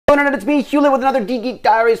Internet, it's me, Hewlett, with another D-Geek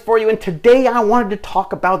Diaries for you, and today I wanted to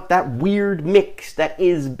talk about that weird mix that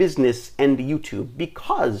is business and YouTube,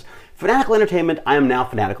 because Fanatical Entertainment, I am now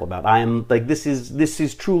fanatical about. I am like, this is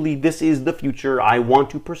the future. I want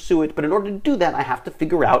to pursue it, but in order to do that, I have to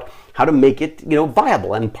figure out how to make it,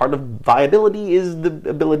 viable, and part of viability is the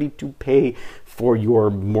ability to pay for your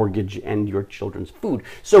mortgage and your children's food.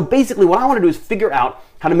 So basically, what I want to do is figure out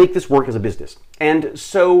how to make this work as a business, and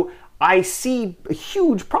so I see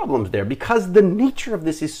huge problems there because the nature of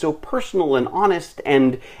this is so personal and honest,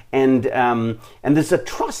 and there's a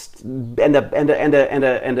trust and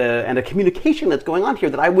a communication that's going on here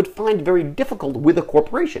that I would find very difficult with a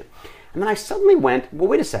corporation. And then I suddenly went, well,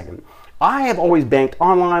 wait a second. I have always banked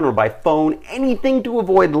online or by phone, anything to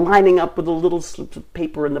avoid lining up with the little slips of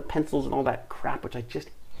paper and the pencils and all that crap, which I just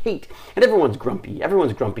hate. And everyone's grumpy.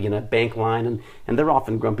 Everyone's grumpy in a bank line, and they're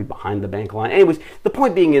often grumpy behind the bank line. Anyways, the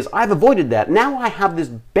point being is I've avoided that. Now I have this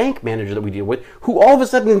bank manager that we deal with who all of a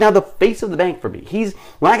sudden is now the face of the bank for me.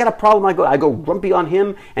 When I got a problem, I go grumpy on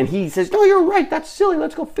him, and he says, no, you're right, that's silly,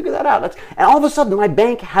 let's go figure that out. And all of a sudden my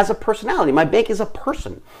bank has a personality. My bank is a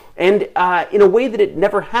person. And in a way that it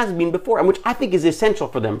never has been before, and which I think is essential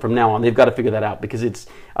for them from now on. They've got to figure that out, because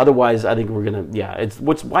otherwise I think we're going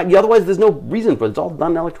to, otherwise there's no reason for it. It's all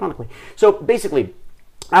done electronically. So basically,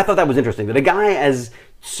 I thought that was interesting, that a guy as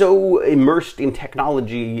so immersed in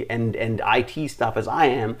technology and IT stuff as I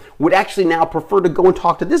am would actually now prefer to go and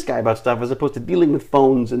talk to this guy about stuff as opposed to dealing with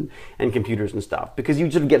phones and computers and stuff, because you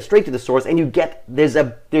sort of get straight to the source, and you get there's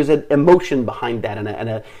an emotion behind that,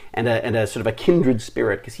 and a sort of a kindred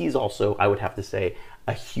spirit, because he's also, I would have to say,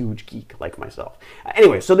 a huge geek like myself.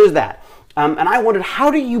 Anyway, so there's that. And I wondered,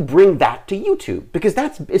 how do you bring that to YouTube? Because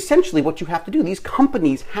that's essentially what you have to do. These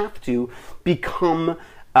companies have to become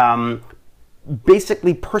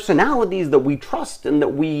basically personalities that we trust and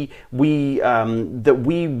that we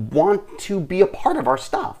want to be a part of our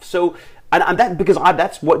stuff. So,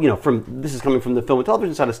 that's what, this is coming from the film and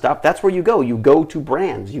television side of stuff. That's where you go. You go to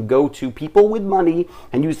brands. You go to people with money,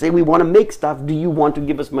 and you say, we want to make stuff. Do you want to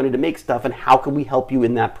give us money to make stuff? And how can we help you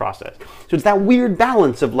in that process? So it's that weird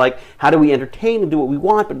balance of, like, how do we entertain and do what we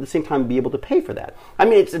want, but at the same time be able to pay for that? I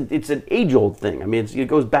mean, it's an age-old thing. I mean, it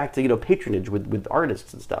goes back to, patronage with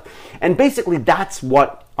artists and stuff. And basically, that's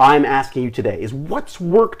what I'm asking you today, is what's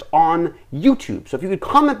worked on YouTube. So if you could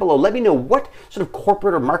comment below, let me know what sort of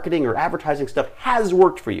corporate or marketing or advertising stuff has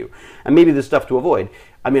worked for you, and maybe the stuff to avoid.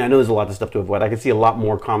 I mean, I know there's a lot of stuff to avoid. I can see a lot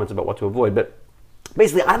more comments about what to avoid, but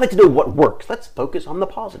basically, I'd like to know what works. Let's focus on the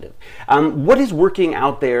positive. What is working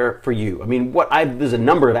out there for you? I mean, there's a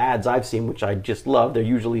number of ads I've seen which I just love. They're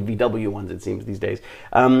usually VW ones, it seems, these days.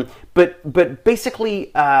 But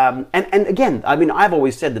basically, and again, I mean, I've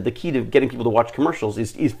always said that the key to getting people to watch commercials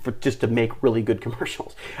is for just to make really good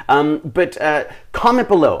commercials. But comment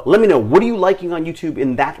below. Let me know, what are you liking on YouTube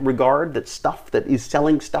in that regard? That stuff that is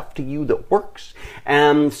selling stuff to you that works,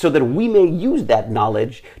 so that we may use that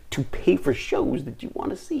knowledge to pay for shows that you want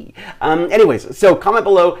to see. Anyways, so comment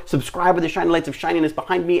below, subscribe with the shiny lights of shininess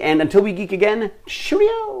behind me, and until we geek again,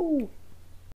 cheerio!